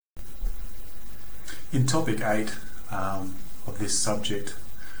In topic 8 of this subject,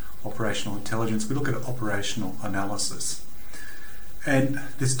 operational intelligence, we look at operational analysis. And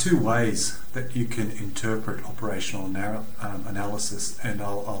there's two ways that you can interpret operational analysis, and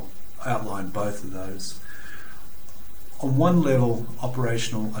I'll outline both of those. On one level,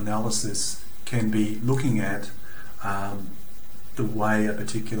 operational analysis can be looking at the way a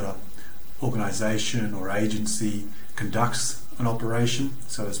particular organisation or agency conducts an operation,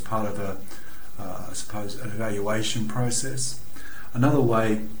 so as part of I suppose, an evaluation process. Another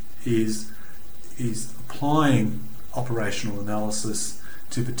way is applying operational analysis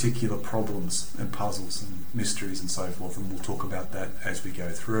to particular problems and puzzles and mysteries and so forth, and we'll talk about that as we go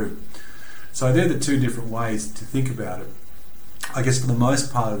through. So they're the two different ways to think about it. I guess for the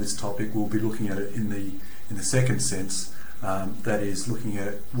most part of this topic we'll be looking at it in the second sense, that is looking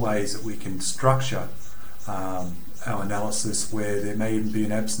at ways that we can structure our analysis where there may even be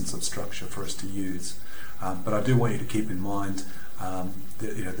an absence of structure for us to use. But I do want you to keep in mind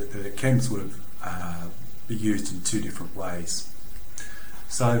that it can sort of be used in two different ways.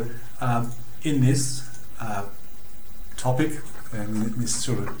 So in this topic and in this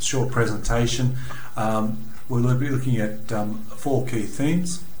sort of short presentation, we'll be looking at 4 key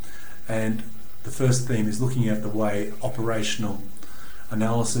themes, and the first theme is looking at the way operational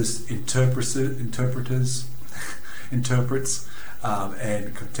analysis interprets and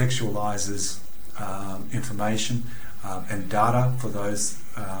contextualizes information and data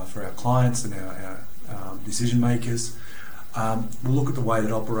for our clients and our decision makers. We'll look at the way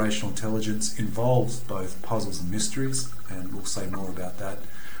that operational intelligence involves both puzzles and mysteries, and we'll say more about that,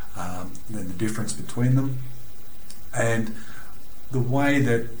 then the difference between them, and the way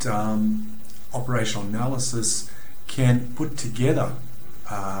that operational analysis can put together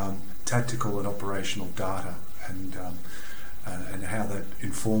tactical and operational data, and how that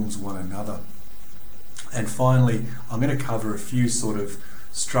informs one another. And finally, I'm going to cover a few sort of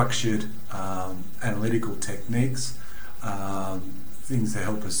structured analytical techniques, things that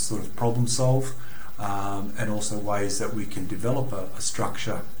help us sort of problem solve, and also ways that we can develop a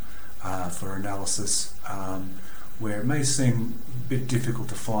structure for analysis where it may seem a bit difficult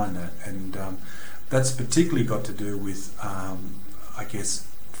to find that. And that's particularly got to do with, I guess,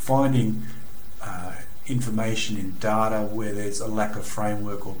 finding information in data where there's a lack of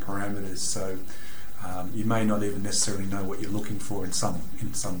framework or parameters. So you may not even necessarily know what you're looking for in some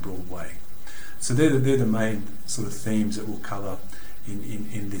broad way. So they're the main sort of themes that we'll cover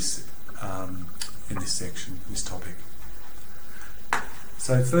in this section, this topic.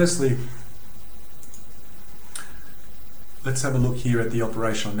 So firstly, let's have a look here at the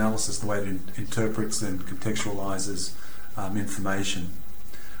operational analysis, the way it interprets and contextualizes information.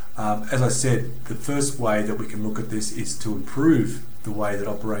 As I said, the first way that we can look at this is to improve the way that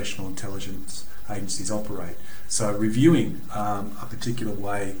operational intelligence agencies operate. So reviewing a particular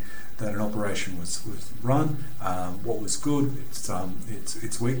way that an operation was run, what was good,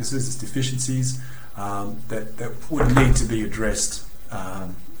 its weaknesses, its deficiencies, that would need to be addressed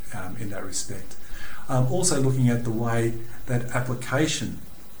in that respect. Also looking at the way that application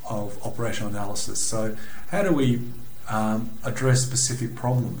of operational analysis. So how do we address specific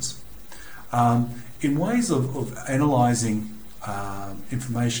problems? In ways of analysing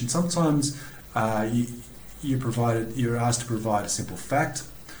information, sometimes you're asked to provide a simple fact.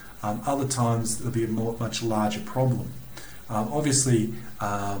 Other times there'll be a much larger problem. Obviously,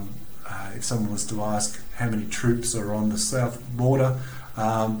 if someone was to ask how many troops are on the south border,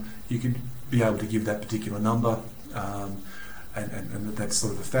 you could be able to give that particular number, and that's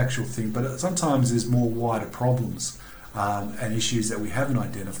sort of a factual thing. But sometimes there's more wider problems and issues that we haven't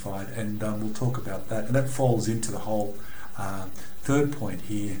identified, and we'll talk about that. And that falls into the whole third point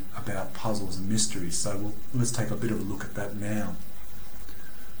here about puzzles and mysteries. So let's take a bit of a look at that now.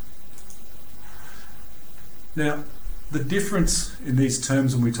 Now, the difference in these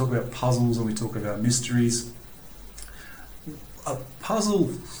terms when we talk about puzzles and we talk about mysteries, a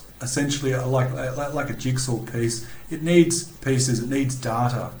puzzle essentially like a jigsaw piece. It needs pieces, it needs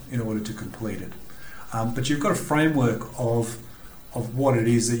data in order to complete it. But you've got a framework of what it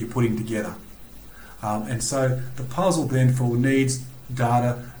is that you're putting together. And so the puzzle then needs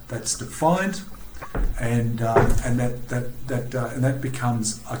data that's defined, and that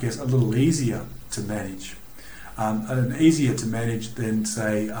becomes, I guess, a little easier to manage. And easier to manage than,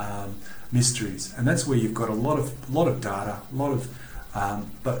 say, mysteries. And that's where you've got a lot of data,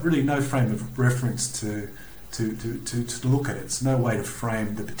 but really no frame of reference to look at it. It's no way to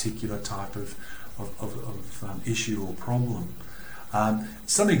frame the particular type of issue or problem.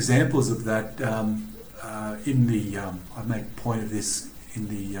 Some examples of that I make point of this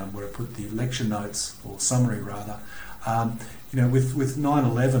where I put the lecture notes, or summary rather. With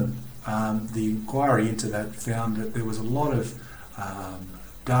 9/11, the inquiry into that found that there was a lot of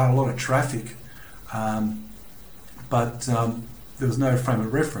data, a lot of traffic, but there was no frame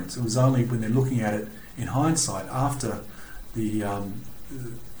of reference. It was only when they're looking at it in hindsight, after the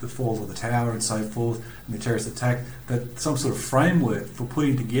fall of the tower and so forth, and the terrorist attack, that some sort of framework for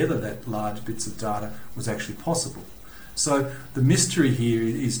putting together that large bits of data was actually possible. So the mystery here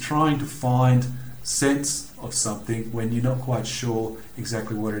is trying to find sense of something when you're not quite sure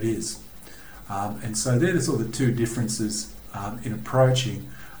exactly what it is. And so they're the sort of two differences in approaching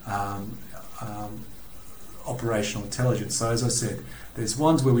operational intelligence. So as I said, there's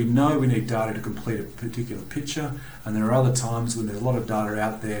ones where we know we need data to complete a particular picture, and there are other times when there's a lot of data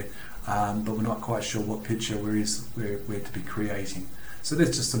out there, but we're not quite sure what picture we're to be creating. So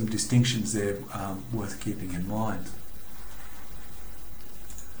there's just some distinctions there worth keeping in mind.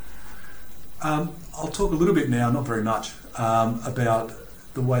 I'll talk a little bit now, not very much, about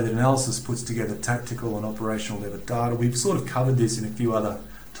the way that analysis puts together tactical and operational level data. We've sort of covered this in a few other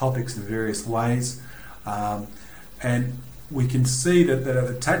topics in various ways. And we can see that at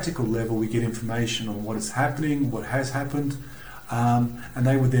a tactical level we get information on what is happening, what has happened, and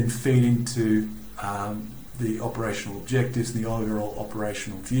they would then feed into the operational objectives and the overall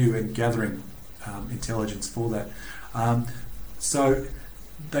operational view, and gathering intelligence for that. So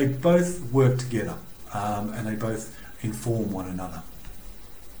they both work together, and they both inform one another.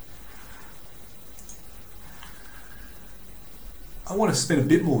 I want to spend a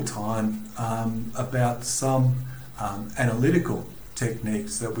bit more time about some analytical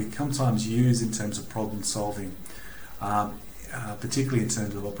techniques that we sometimes use in terms of problem solving, particularly in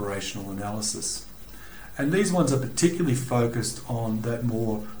terms of operational analysis. And these ones are particularly focused on that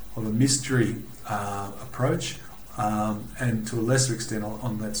more of a mystery approach, and to a lesser extent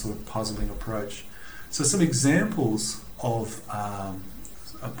on that sort of puzzling approach. So some examples of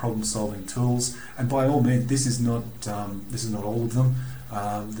problem-solving tools, and by all means, this is not all of them.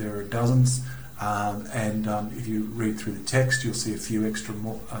 There are dozens, and if you read through the text, you'll see a few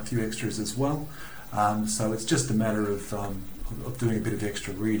extras as well. So it's just a matter of doing a bit of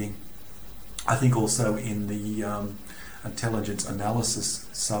extra reading. I think also in the intelligence analysis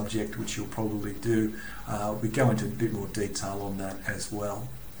subject, which you'll probably do, we go into a bit more detail on that as well.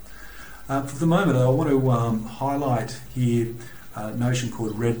 For the moment, I want to highlight here a notion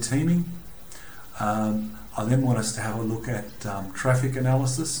called red teaming. I then want us to have a look at traffic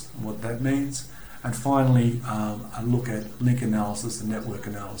analysis and what that means, and finally a look at link analysis and network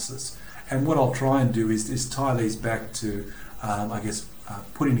analysis. And what I'll try and do is tie these back to,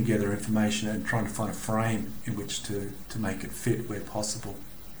 putting together information and trying to find a frame in which to make it fit where possible.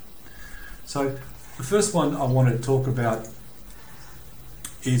 So the first one I want to talk about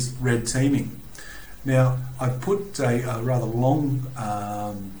is red teaming. Now, I've put a rather long,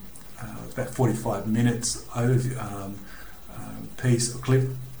 about 45 minutes piece, a clip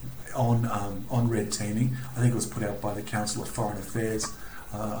on red teaming. I think it was put out by the Council of Foreign Affairs.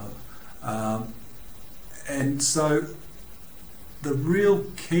 And so the real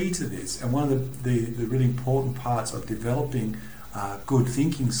key to this, and one of the really important parts of developing good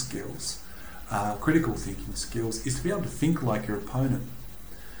thinking skills, critical thinking skills, is to be able to think like your opponent.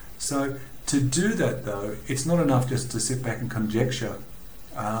 So to do that, though, it's not enough just to sit back and conjecture.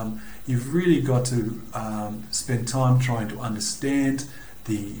 You've really got to spend time trying to understand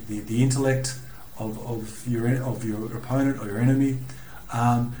the intellect of your opponent or your enemy,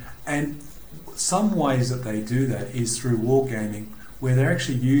 and some ways that they do that is through wargaming, where they're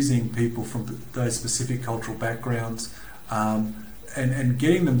actually using people from those specific cultural backgrounds, and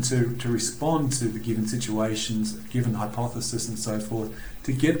getting them to respond to the given situations, given hypothesis and so forth,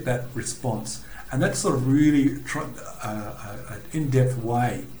 to get that response. And that's sort of really an in-depth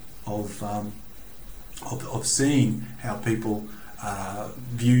way of seeing how people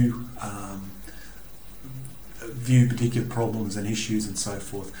view particular problems and issues and so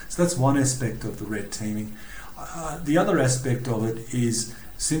forth. So that's one aspect of the red teaming. The other aspect of it is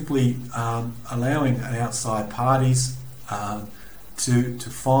simply allowing outside parties to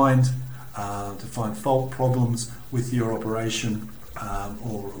find fault problems with your operation,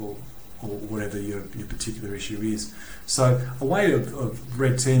 or whatever your particular issue is. So a way of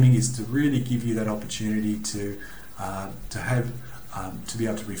red teaming is to really give you that opportunity to be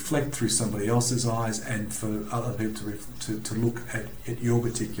able to reflect through somebody else's eyes, and for other people to look at your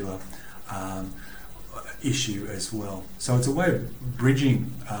particular issue as well. So it's a way of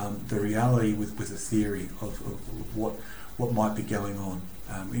bridging the reality with a theory of what might be going on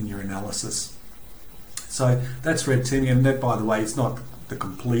in your analysis. So that's red teaming, and that, by the way, it's not the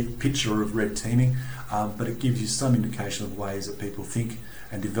complete picture of red teaming, but it gives you some indication of ways that people think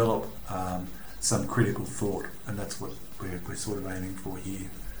and develop some critical thought, and that's what we're sort of aiming for here.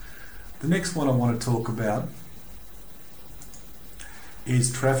 The next one I want to talk about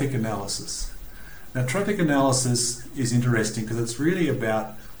is traffic analysis. Now, traffic analysis is interesting because it's really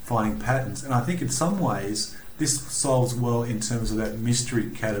about finding patterns, and I think in some ways this solves well in terms of that mystery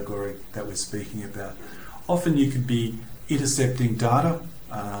category that we're speaking about. Often you could be intercepting data,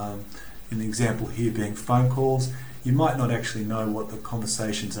 in the example here being phone calls. You might not actually know what the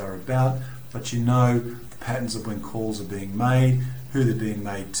conversations are about, but you know the patterns of when calls are being made, who they're being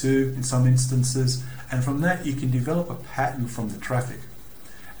made to in some instances, and from that you can develop a pattern from the traffic.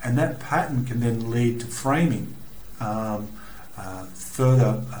 And that pattern can then lead to framing,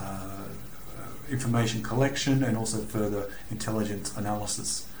 further information collection, and also further intelligence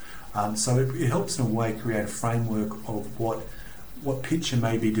analysis. So it helps in a way create a framework of what picture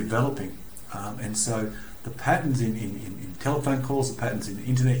may be developing. And so the patterns in telephone calls, the patterns in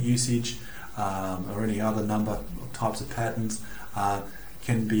internet usage, or any other number of types of patterns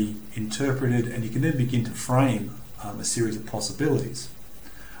can be interpreted, and you can then begin to frame a series of possibilities.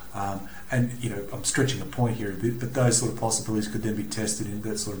 And I'm stretching a point here a bit, but those sort of possibilities could then be tested in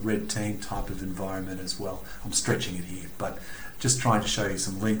that sort of red team type of environment as well. I'm stretching it here, but just trying to show you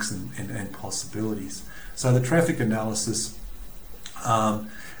some links and possibilities. So the traffic analysis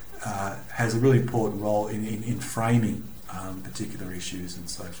has a really important role in framing particular issues and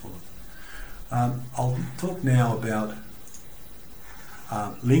so forth. I'll talk now about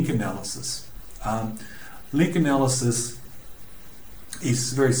link analysis. Link analysis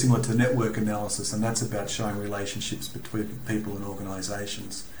is very similar to network analysis, and that's about showing relationships between people and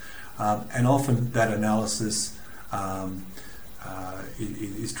organisations. And often that analysis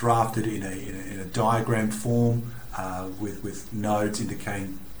is drafted in a diagram form with nodes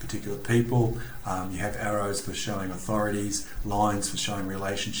indicating particular people. You have arrows for showing authorities, lines for showing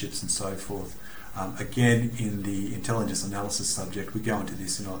relationships, and so forth. Again, in the intelligence analysis subject, we go into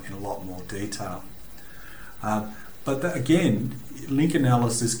this in a lot more detail. But again, link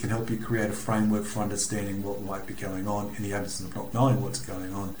analysis can help you create a framework for understanding what might be going on in the absence of not knowing what's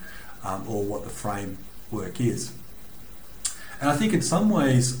going on, or what the framework is. And I think in some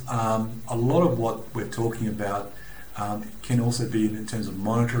ways, a lot of what we're talking about can also be in terms of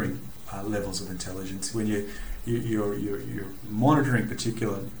monitoring levels of intelligence. When you're monitoring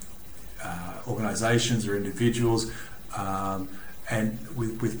particular organisations or individuals, and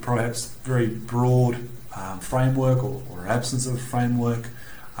with perhaps very broad framework or absence of a framework,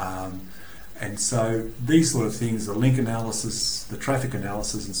 and so these sort of things, the link analysis, the traffic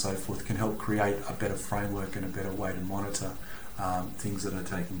analysis, and so forth, can help create a better framework and a better way to monitor things that are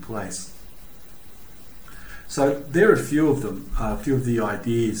taking place. So there are a few of them, a few of the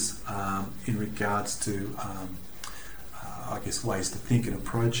ideas in regards to, I guess, ways to think and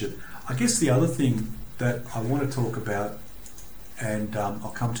approach it. I guess the other thing that I want to talk about, and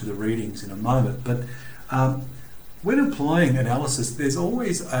I'll come to the readings in a moment, but when applying analysis, there's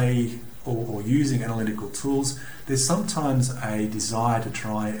always or using analytical tools, there's sometimes a desire to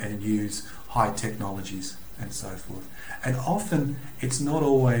try and use high technologies and so forth. And often it's not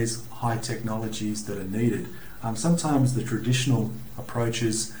always high technologies that are needed. Sometimes the traditional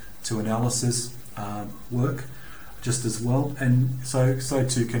approaches to analysis work just as well, and so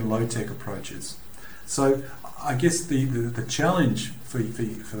too can low-tech approaches. So I guess the challenge for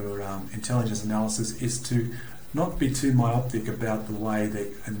intelligence analysis is to not be too myopic about the way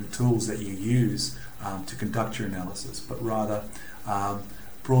and the tools that you use to conduct your analysis, but rather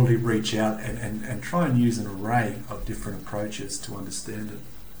broadly reach out and try and use an array of different approaches to understand it.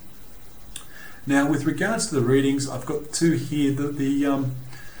 Now, with regards to the readings, I've got two here. The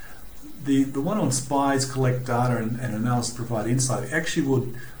one on spies collect data and analysis provide insight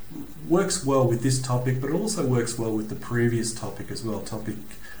actually works well with this topic, but it also works well with the previous topic as well, topic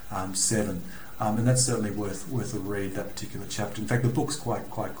 7, and that's certainly worth a read, that particular chapter. In fact, the book's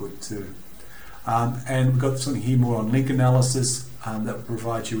quite good too. And we've got something here more on link analysis that will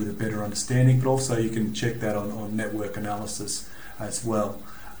provide you with a better understanding, but also you can check that on network analysis as well,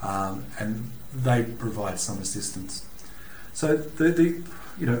 and they provide some assistance. So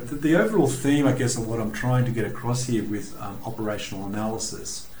the overall theme, I guess, of what I'm trying to get across here with operational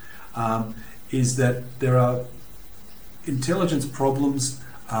analysis is that there are intelligence problems,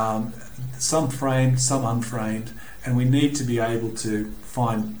 some framed, some unframed, and we need to be able to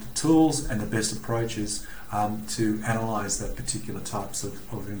find the tools and the best approaches to analyse that particular types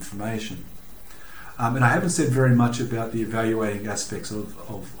of information. And I haven't said very much about the evaluating aspects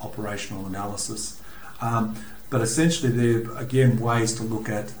of operational analysis. but essentially they're again ways to look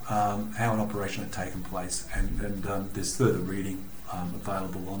at how an operation had taken place, and there's further reading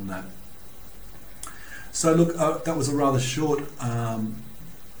available on that. So look, that was a rather short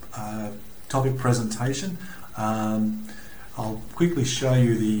topic presentation. I'll quickly show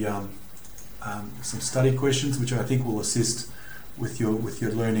you the some study questions which I think will assist with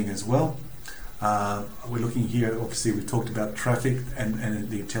your learning as well. We're looking here, obviously we've talked about traffic and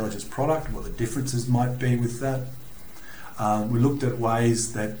the intelligence product, what the differences might be with that. We looked at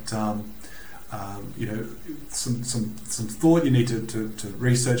ways that you know, some thought you need to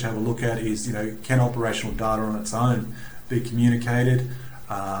research, have a look at is, you know, can operational data on its own be communicated?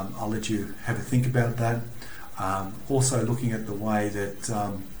 I'll let you have a think about that. Also looking at the way that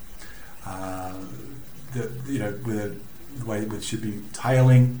you know, the way it should be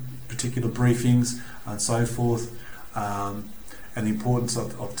tailing particular briefings and so forth, and the importance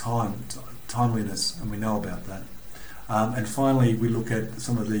of timeliness, and we know about that. And finally, we look at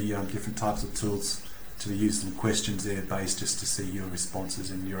some of the different types of tools to be used in questions there based, just to see your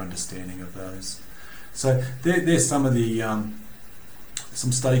responses and your understanding of those. So there's some of the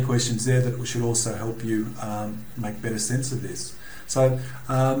some study questions there that should also help you make better sense of this. So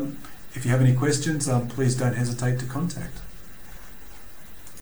if you have any questions, please don't hesitate to contact.